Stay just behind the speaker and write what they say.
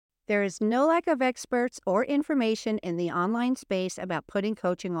There is no lack of experts or information in the online space about putting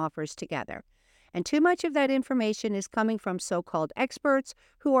coaching offers together. And too much of that information is coming from so-called experts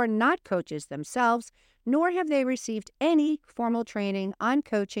who are not coaches themselves, nor have they received any formal training on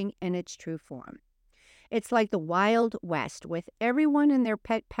coaching in its true form. It's like the Wild West, with everyone and their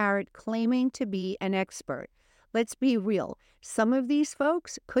pet parrot claiming to be an expert. Let's be real. Some of these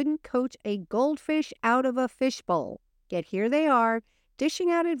folks couldn't coach a goldfish out of a fishbowl. Yet here they are,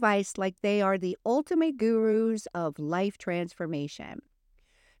 dishing out advice like they are the ultimate gurus of life transformation.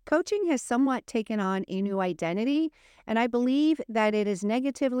 Coaching has somewhat taken on a new identity, and I believe that it is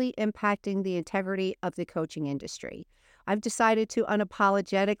negatively impacting the integrity of the coaching industry. I've decided to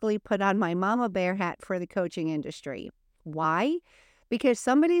unapologetically put on my mama bear hat for the coaching industry. Why? Because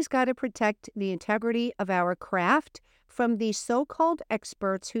somebody's got to protect the integrity of our craft from these so-called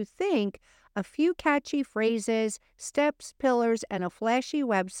experts who think a few catchy phrases, steps, pillars, and a flashy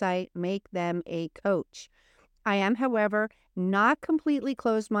website make them a coach. I am, however, not completely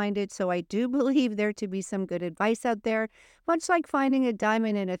closed-minded, so I do believe there to be some good advice out there. Much like finding a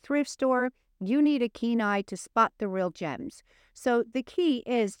diamond in a thrift store, you need a keen eye to spot the real gems. So the key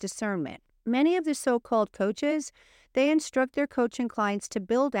is discernment. Many of the so-called coaches, they instruct their coaching clients to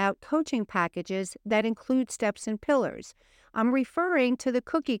build out coaching packages that include steps and pillars. I'm referring to the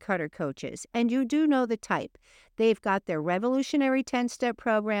cookie cutter coaches, and you do know the type. They've got their revolutionary 10-step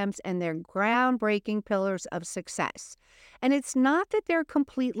programs and their groundbreaking pillars of success. And it's not that they're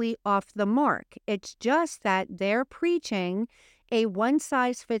completely off the mark. It's just that they're preaching a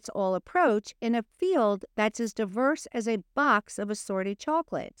one-size-fits-all approach in a field that's as diverse as a box of assorted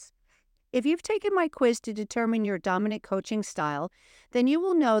chocolates. If you've taken my quiz to determine your dominant coaching style, then you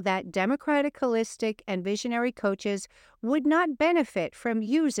will know that democratic, holistic, and visionary coaches would not benefit from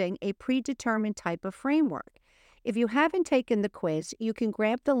using a predetermined type of framework. If you haven't taken the quiz, you can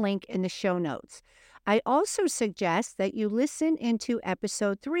grab the link in the show notes. I also suggest that you listen into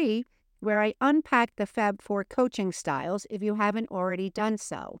episode 3, where I unpack the Fab 4 coaching styles if you haven't already done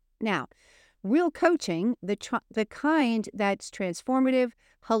so. Now, real coaching, the kind that's transformative,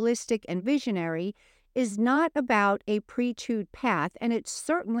 holistic, and visionary, is not about a pre-chewed path, and it's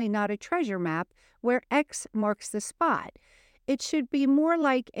certainly not a treasure map where X marks the spot. It should be more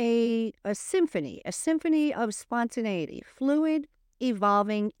like a symphony of spontaneity, fluid,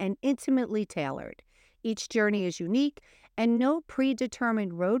 evolving, and intimately tailored. Each journey is unique, and no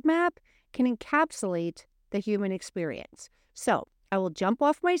predetermined roadmap can encapsulate the human experience. So, I will jump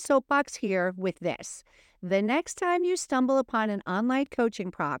off my soapbox here with this. The next time you stumble upon an online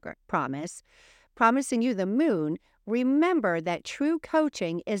coaching promise, promising you the moon, remember that true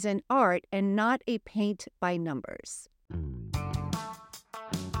coaching is an art and not a paint by numbers.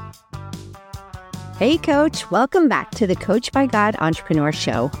 Hey, Coach. Welcome back to the Coach by God Entrepreneur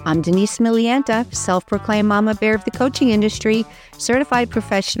Show. I'm Denise Milianta, self-proclaimed mama bear of the coaching industry, certified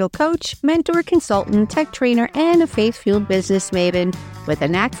professional coach, mentor, consultant, tech trainer, and a faith-fueled business maven with a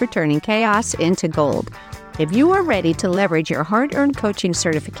knack for turning chaos into gold. If you are ready to leverage your hard-earned coaching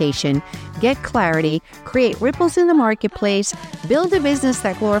certification, get clarity, create ripples in the marketplace, build a business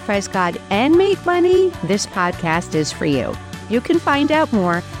that glorifies God, and make money, this podcast is for you. You can find out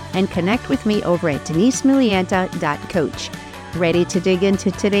more and connect with me over at denisemilianta.coach. Ready to dig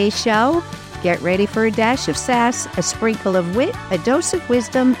into today's show? Get ready for a dash of sass, a sprinkle of wit, a dose of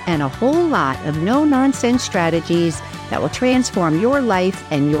wisdom, and a whole lot of no-nonsense strategies that will transform your life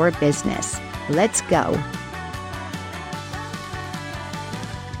and your business. Let's go.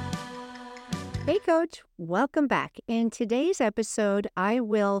 Hey, Coach. Welcome back. In today's episode, I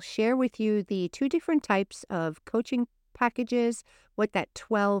will share with you the 2 different types of coaching packages, what that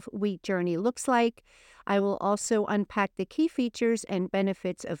 12-week journey looks like. I will also unpack the key features and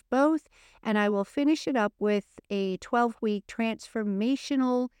benefits of both, and I will finish it up with a 12-week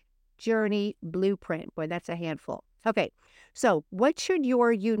transformational journey blueprint. Boy, that's a handful. Okay, so what should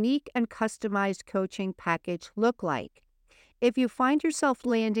your unique and customized coaching package look like? If you find yourself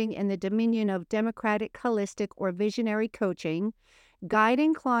landing in the dominion of democratic, holistic, or visionary coaching,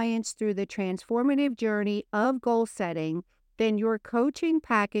 guiding clients through the transformative journey of goal setting, then your coaching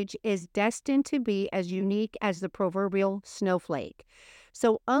package is destined to be as unique as the proverbial snowflake.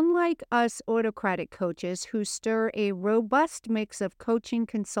 So unlike us autocratic coaches who stir a robust mix of coaching,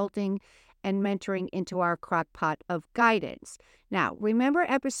 consulting, and mentoring into our crock pot of guidance. Now, remember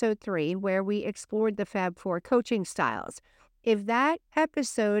episode 3 where we explored the Fab 4 coaching styles. If that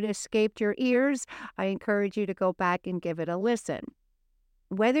episode escaped your ears, I encourage you to go back and give it a listen.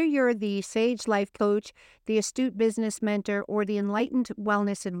 Whether you're the sage life coach, the astute business mentor, or the enlightened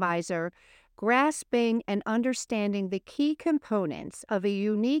wellness advisor, Grasping and understanding the key components of a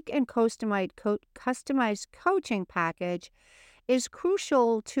unique and customized coaching package is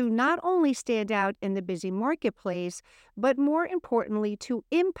crucial to not only stand out in the busy marketplace, but more importantly, to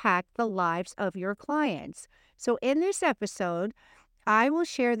impact the lives of your clients. So, in this episode, I will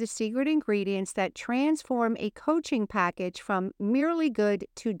share the secret ingredients that transform a coaching package from merely good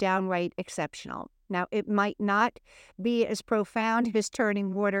to downright exceptional. Now, it might not be as profound as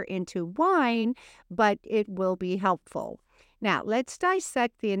turning water into wine, but it will be helpful. Now, let's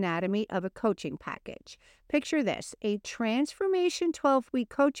dissect the anatomy of a coaching package. Picture this: a transformation 12-week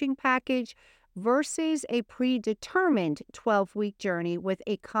coaching package versus a predetermined 12-week journey with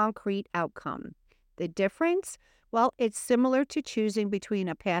a concrete outcome. The difference? Well, it's similar to choosing between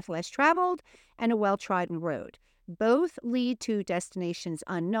a path less traveled and a well-trodden road. Both lead to destinations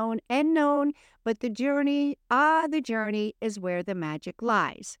unknown and known, but the journey is where the magic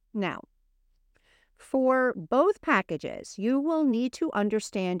lies. Now, for both packages, you will need to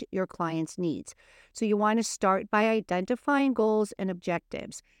understand your client's needs. So you want to start by identifying goals and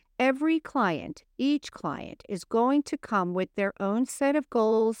objectives. Each client is going to come with their own set of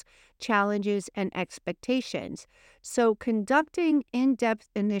goals, challenges, and expectations. So conducting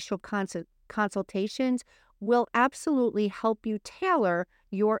in-depth initial consultations will absolutely help you tailor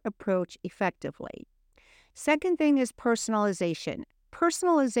your approach effectively. Second thing is personalization.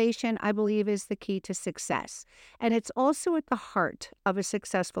 Personalization, I believe, is the key to success, and it's also at the heart of a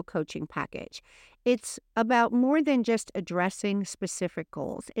successful coaching package. It's about more than just addressing specific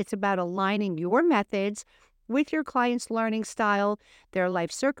goals. It's about aligning your methods with your client's learning style, their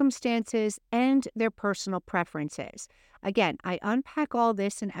life circumstances, and their personal preferences. Again, I unpack all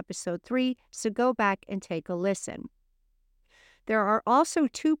this in episode 3, so go back and take a listen. There are also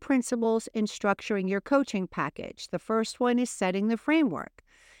 2 principles in structuring your coaching package. The first one is setting the framework.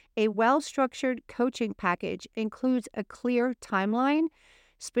 A well-structured coaching package includes a clear timeline,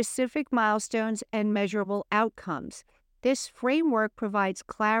 specific milestones, and measurable outcomes. This framework provides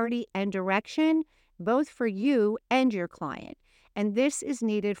clarity and direction both for you and your client, and this is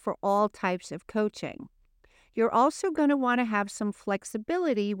needed for all types of coaching. You're also going to want to have some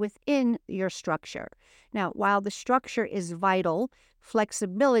flexibility within your structure. Now, while the structure is vital,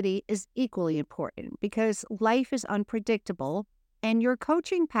 flexibility is equally important because life is unpredictable and your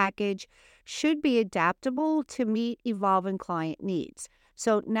coaching package should be adaptable to meet evolving client needs.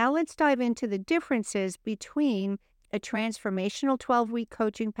 So now let's dive into the differences between a transformational 12-week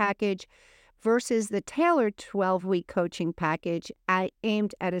coaching package versus the tailored 12-week coaching package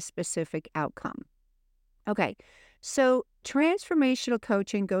aimed at a specific outcome. Okay, so transformational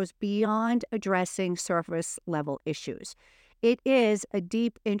coaching goes beyond addressing surface level issues. It is a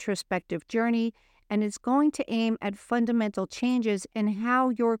deep introspective journey, and it's going to aim at fundamental changes in how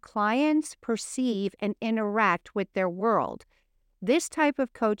your clients perceive and interact with their world. This type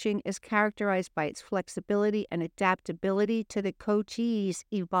of coaching is characterized by its flexibility and adaptability to the coachee's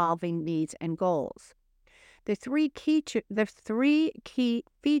evolving needs and goals. The three key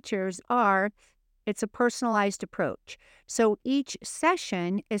features are: it's a personalized approach. So each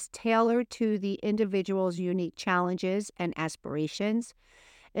session is tailored to the individual's unique challenges and aspirations.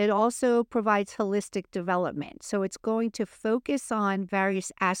 It also provides holistic development. So it's going to focus on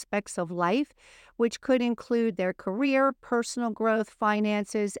various aspects of life, which could include their career, personal growth,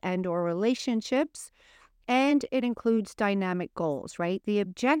 finances, and/or relationships. And it includes dynamic goals, right? The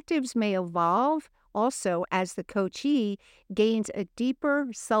objectives may evolve also as the coachee gains a deeper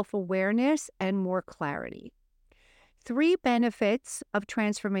self-awareness and more clarity. 3 benefits of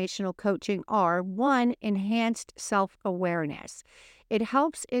transformational coaching are: 1, enhanced self-awareness. It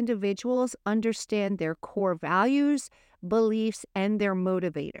helps individuals understand their core values, beliefs, and their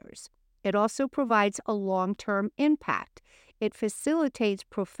motivators. It also provides a long-term impact. It facilitates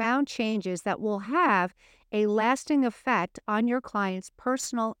profound changes that will have a lasting effect on your client's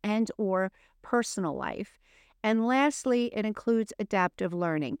personal and/or personal life. And lastly, it includes adaptive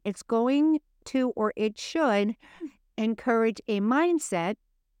learning. It's going to, or it should, encourage a mindset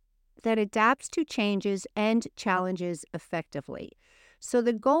that adapts to changes and challenges effectively. So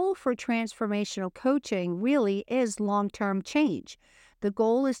the goal for transformational coaching really is long-term change. The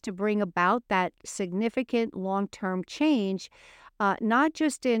goal is to bring about that significant long-term change, not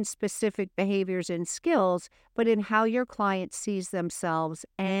just in specific behaviors and skills, but in how your client sees themselves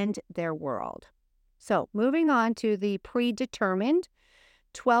and their world. So moving on to the predetermined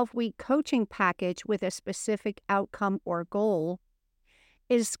 12-week coaching package with a specific outcome or goal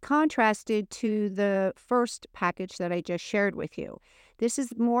is contrasted to the first package that I just shared with you. This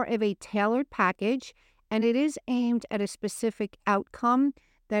is more of a tailored package, and it is aimed at a specific outcome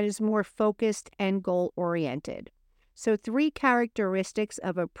that is more focused and goal oriented. So, three characteristics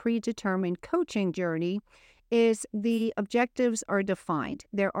of a predetermined coaching journey is the objectives are defined.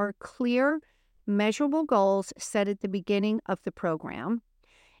 There are clear, measurable goals set at the beginning of the program.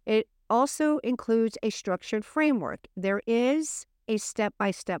 It also includes a structured framework. There is a step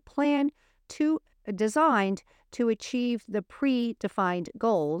by step plan designed to achieve the predefined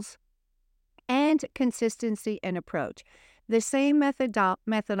goals and consistency in approach. The same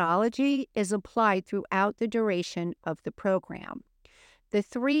methodology is applied throughout the duration of the program. The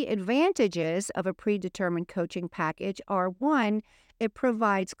three advantages of a predetermined coaching package are one, it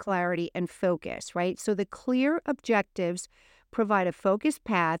provides clarity and focus, right? So the clear objectives provide a focused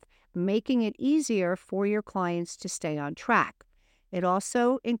path, making it easier for your clients to stay on track. It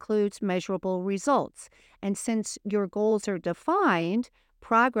also includes measurable results. And since your goals are defined,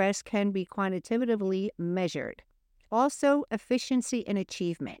 progress can be quantitatively measured. Also, efficiency and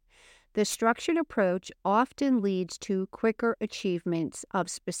achievement. The structured approach often leads to quicker achievements of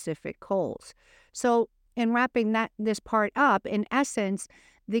specific goals. So, in wrapping this part up, in essence,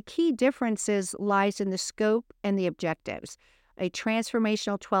 the key differences lies in the scope and the objectives. A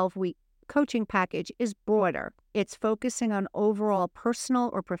transformational 12-week coaching package is broader. It's focusing on overall personal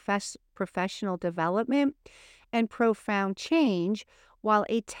or professional development and profound change, while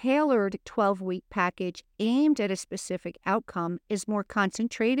a tailored 12-week package aimed at a specific outcome is more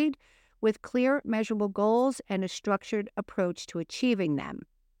concentrated with clear, measurable goals and a structured approach to achieving them.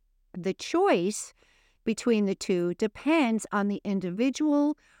 The choice between the two depends on the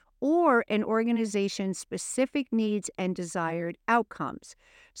individual or an organization's specific needs and desired outcomes.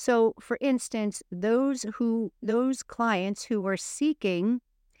 So, for instance, those clients who are seeking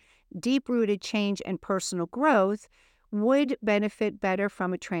deep-rooted change and personal growth would benefit better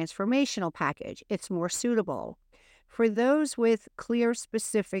from a transformational package. It's more suitable. For those with clear,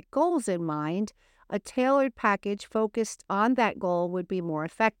 specific goals in mind, a tailored package focused on that goal would be more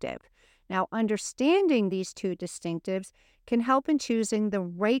effective. Now, understanding these two distinctives can help in choosing the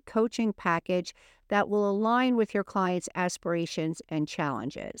right coaching package that will align with your client's aspirations and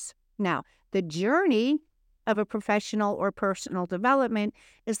challenges. Now, the journey of a professional or personal development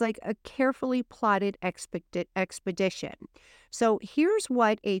is like a carefully plotted expedition. So here's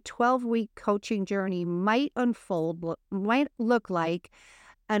what a 12-week coaching journey might look like,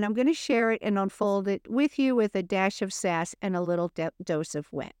 and I'm going to share it and unfold it with you with a dash of sass and a little dose of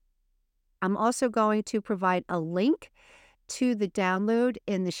wit. I'm also going to provide a link to the download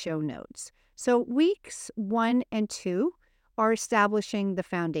in the show notes. So weeks 1 and 2 are establishing the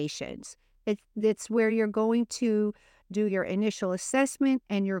foundations. It's where you're going to do your initial assessment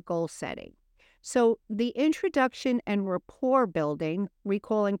and your goal setting. So the introduction and rapport building,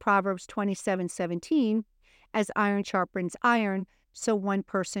 recalling Proverbs 27:17, as iron sharpens iron, so one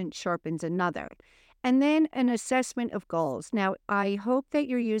person sharpens another. And then an assessment of goals. Now, I hope that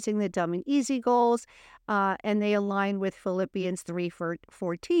you're using the Dumb and Easy goals, and they align with Philippians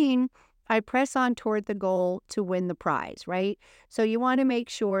 3:14. I press on toward the goal to win the prize, right? So you want to make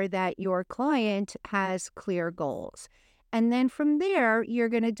sure that your client has clear goals. And then from there, you're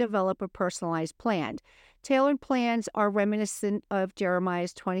going to develop a personalized plan. Tailored plans are reminiscent of Jeremiah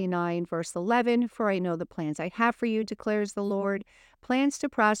 29, verse 11, for I know the plans I have for you, declares the Lord, plans to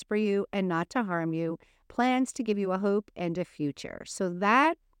prosper you and not to harm you, plans to give you a hope and a future. So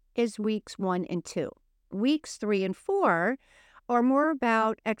that is weeks 1 and 2. Weeks 3 and 4 are more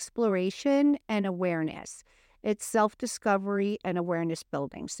about exploration and awareness. It's self-discovery and awareness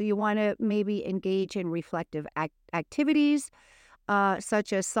building. So you want to maybe engage in reflective activities,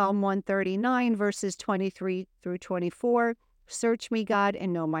 such as Psalm 139, verses 23 through 24. Search me, God,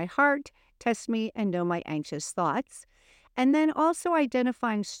 and know my heart. Test me and know my anxious thoughts. And then also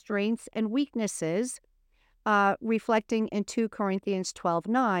identifying strengths and weaknesses, reflecting in 2 Corinthians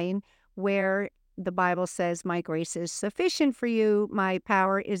 12:9, where the Bible says, my grace is sufficient for you. My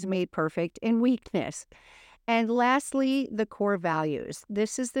power is made perfect in weakness. And lastly, the core values.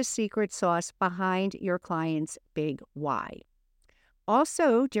 This is the secret sauce behind your client's big why.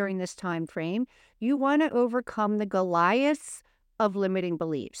 Also, during this time frame, you want to overcome the Goliaths of limiting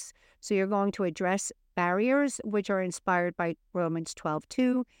beliefs. So you're going to address barriers which are inspired by Romans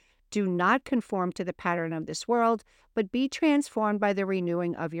 12:2. Do not conform to the pattern of this world, but be transformed by the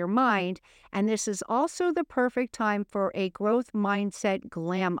renewing of your mind. And this is also the perfect time for a growth mindset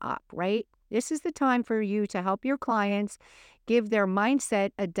glam up, right? This is the time for you to help your clients give their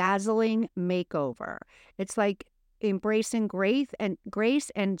mindset a dazzling makeover. It's like embracing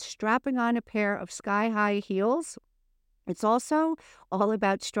grace and strapping on a pair of sky-high heels It's also all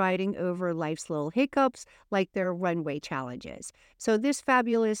about striding over life's little hiccups like their runway challenges. So, this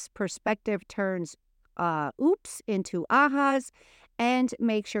fabulous perspective turns oops into ahas and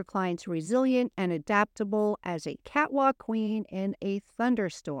makes your clients resilient and adaptable as a catwalk queen in a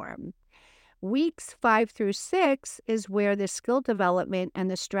thunderstorm. Weeks 5 through 6 is where the skill development and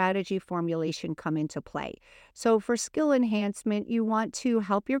the strategy formulation come into play. So, for skill enhancement, you want to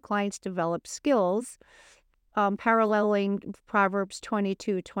help your clients develop skills. Paralleling Proverbs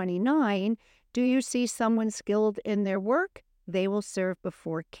 22:29, do you see someone skilled in their work? They will serve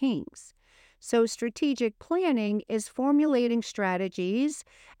before kings. So, strategic planning is formulating strategies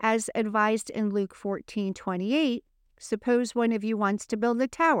as advised in Luke 14:28. Suppose one of you wants to build a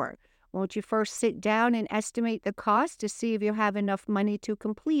tower. Won't you first sit down and estimate the cost to see if you have enough money to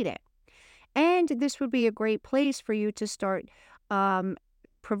complete it? And this would be a great place for you to start um,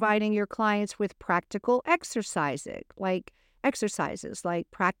 providing your clients with practical exercises like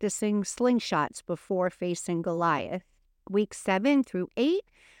practicing slingshots before facing Goliath. Weeks 7 through 8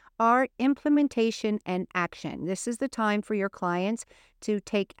 are implementation and action. This is the time for your clients to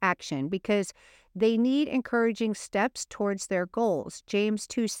take action because they need encouraging steps towards their goals. James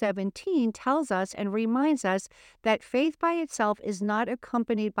 2:17 tells us and reminds us that faith by itself is not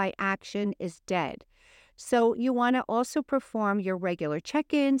accompanied by action is dead. So you want to also perform your regular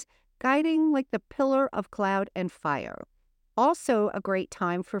check-ins, guiding like the pillar of cloud and fire. Also a great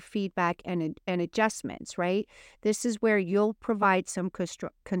time for feedback and adjustments, right? This is where you'll provide some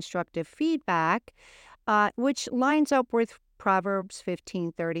constructive feedback, which lines up with Proverbs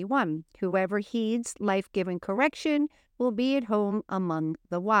 15:31. Whoever heeds life-giving correction will be at home among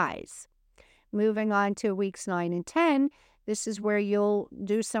the wise. Moving on to weeks 9 and 10, this is where you'll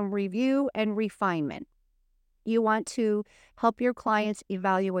do some review and refinement. You want to help your clients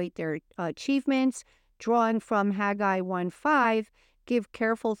evaluate their achievements. Drawing from Haggai 1:5, give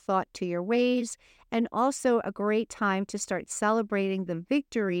careful thought to your ways, and also a great time to start celebrating the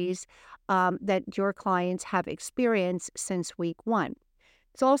victories that your clients have experienced since week 1.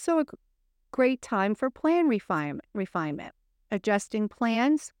 It's also a great time for plan refinement, adjusting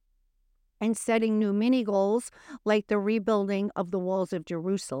plans and setting new mini goals like the rebuilding of the walls of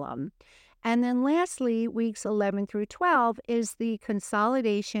Jerusalem. And then lastly, weeks 11 through 12 is the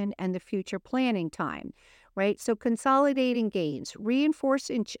consolidation and the future planning time, right? So consolidating gains, reinforce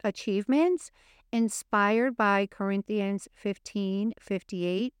achievements inspired by Corinthians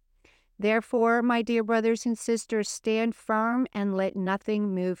 15:58. Therefore, my dear brothers and sisters, stand firm and let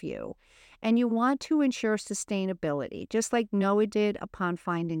nothing move you. And you want to ensure sustainability, just like Noah did upon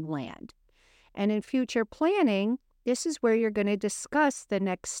finding land. And in future planning, this is where you're going to discuss the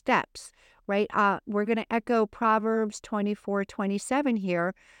next steps, right? We're going to echo Proverbs 24:27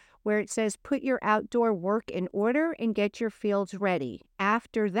 here, where it says, put your outdoor work in order and get your fields ready.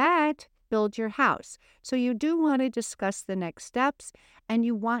 After that, build your house. So you do want to discuss the next steps, and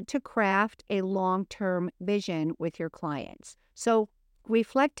you want to craft a long-term vision with your clients. So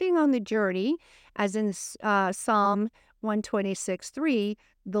reflecting on the journey, as in Psalm 126:3,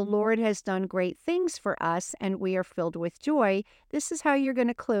 the Lord has done great things for us and we are filled with joy. This is how you're going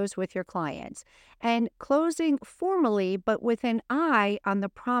to close with your clients. And closing formally, but with an eye on the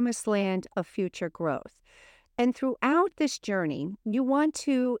promised land of future growth. And throughout this journey, you want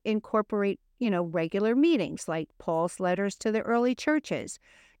to incorporate, regular meetings like Paul's letters to the early churches.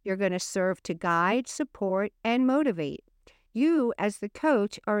 You're going to serve to guide, support, and motivate. You, as the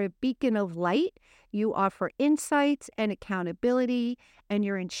coach, are a beacon of light. You offer insights and accountability, and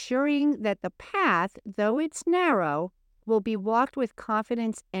you're ensuring that the path, though it's narrow, will be walked with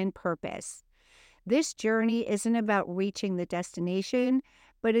confidence and purpose. This journey isn't about reaching the destination,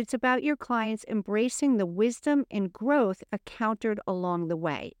 but it's about your clients embracing the wisdom and growth encountered along the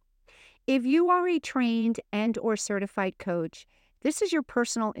way. If you are a trained and/or certified coach, this is your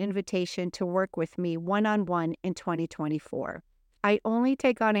personal invitation to work with me one-on-one in 2024. I only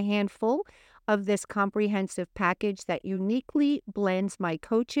take on a handful of this comprehensive package that uniquely blends my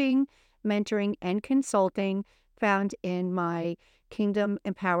coaching, mentoring, and consulting found in my Kingdom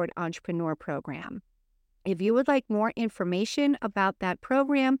Empowered Entrepreneur program. If you would like more information about that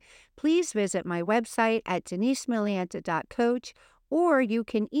program, please visit my website at denisemilianta.coach, or you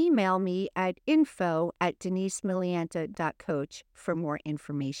can email me at info@denisemilianta.coach for more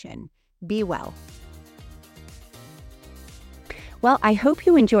information. Be well. Well, I hope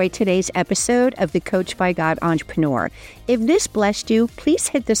you enjoyed today's episode of the Coach by God Entrepreneur. If this blessed you, please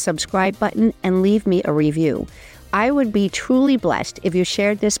hit the subscribe button and leave me a review. I would be truly blessed if you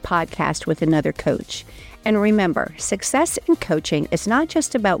shared this podcast with another coach. And remember, success in coaching is not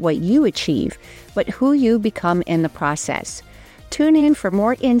just about what you achieve, but who you become in the process. Tune in for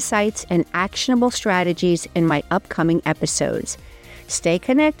more insights and actionable strategies in my upcoming episodes. Stay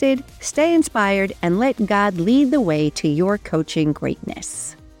connected, stay inspired, and let God lead the way to your coaching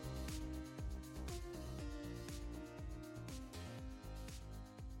greatness.